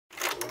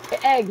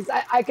eggs.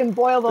 I can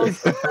boil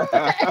those.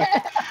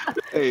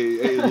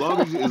 Hey, as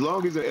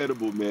long as they're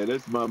edible, man.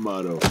 That's my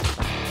motto.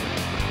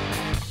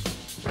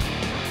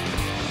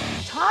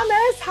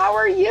 Thomas, how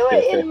are you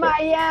in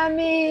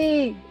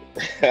Miami?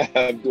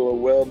 I'm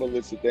doing well,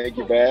 Melissa. Thank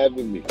you for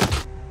having me.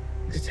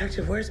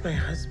 Detective, where's my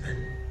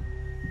husband?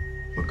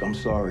 Look, I'm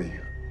sorry.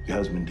 Your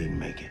husband didn't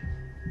make it.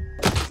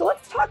 So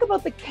let's talk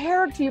about the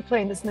character you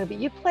play in this movie.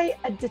 You play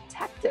a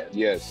detective.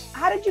 Yes.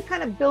 How did you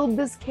kind of build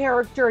this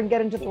character and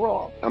get into the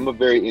role? I'm a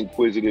very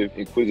inquisitive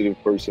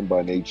person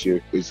by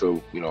nature. And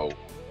so,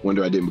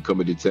 wonder I didn't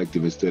become a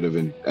detective instead of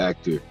an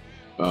actor.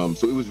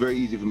 So it was very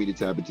easy for me to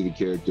tap into the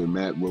character.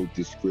 Matt wrote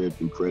this script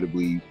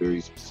incredibly,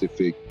 very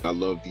specific. I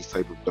love these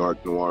type of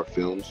dark noir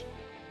films.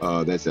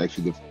 That's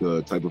actually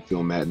the type of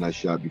film Matt and I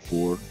shot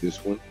before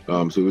this one.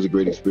 So it was a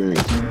great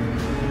experience.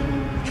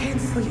 I can't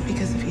sleep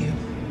because of you.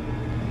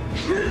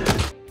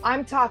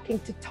 I'm talking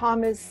to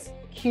Thomas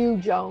Q.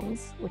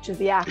 Jones, which is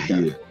the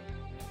actor. Yeah.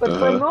 But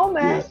for a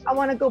moment, yes. I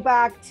want to go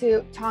back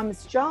to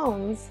Thomas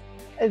Jones,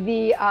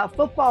 the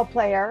football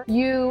player.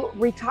 You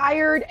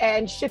retired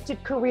and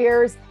shifted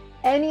careers.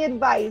 Any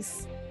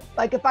advice?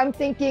 Like if I'm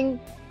thinking,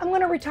 I'm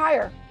going to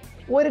retire,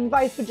 what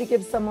advice would you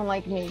give someone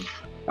like me?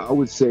 I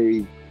would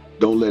say,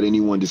 don't let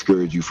anyone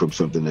discourage you from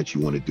something that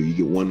you want to do. You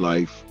get one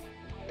life.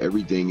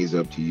 Everything is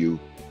up to you.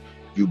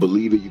 If you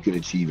believe it, you can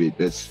achieve it.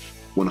 That's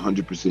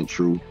 100%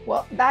 true.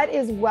 Well, that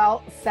is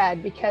well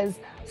said, because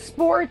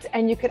sports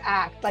and you could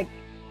act. Like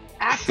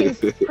acting's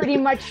pretty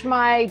much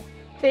my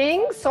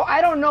thing. So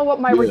I don't know what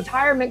my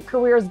retirement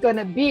career is going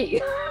to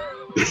be.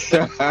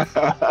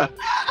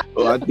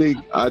 Well,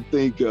 I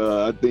think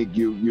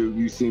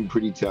you seem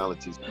pretty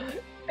talented.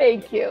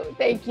 Thank you.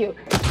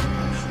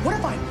 What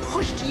if I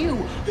pushed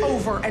you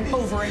over and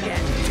over again?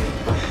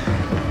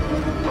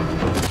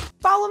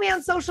 Follow me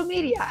on social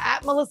media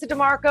at Melissa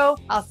DiMarco.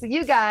 I'll see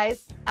you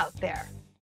guys out there.